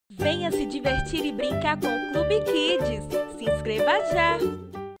Venha se divertir e brincar com o Clube Kids. Se inscreva já!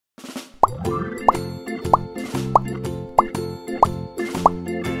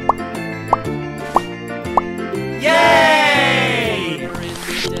 Yay!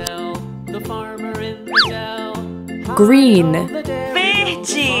 Green. Verde.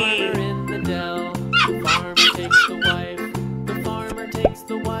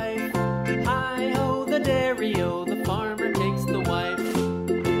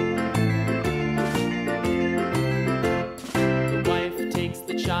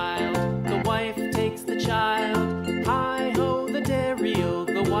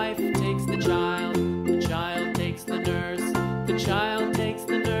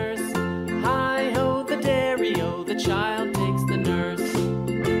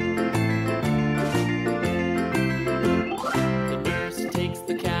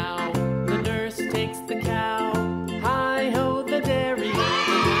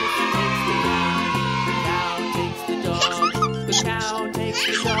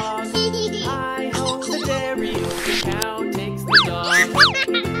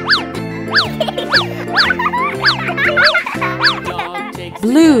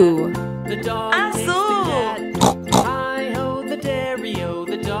 Blue. Azul. Hi-ho, the dairy-o,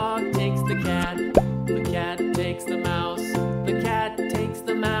 the dog takes the cat takes the mouse, the cat takes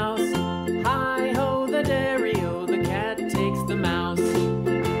the mouse. Hi-ho, the dairy-o, the cat takes the mouse.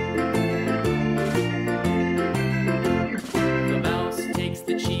 The mouse takes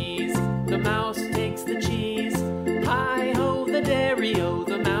the cheese, the mouse takes the cheese. Hi-ho, the dairy-o,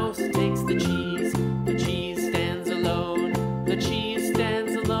 the mouse takes the cheese. The cheese stands alone, the cheese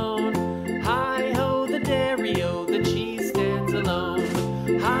stands alone. Hi-ho, the dairy-o, the cheese stands alone.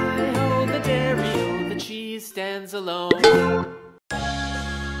 Hi-ho, the dairy-o, the cheese stands alone.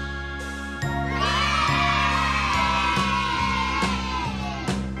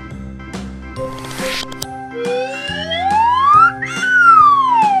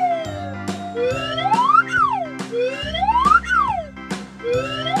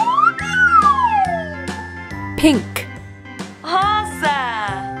 Pink. Rosa.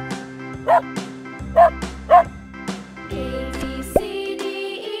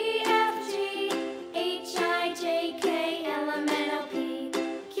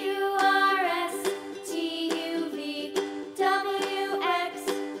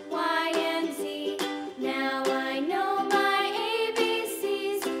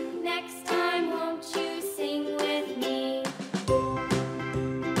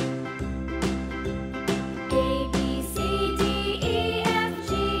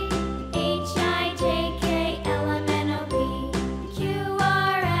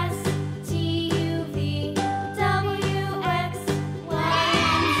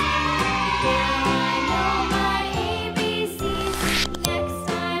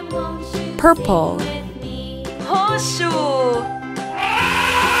 Purple. Roxo.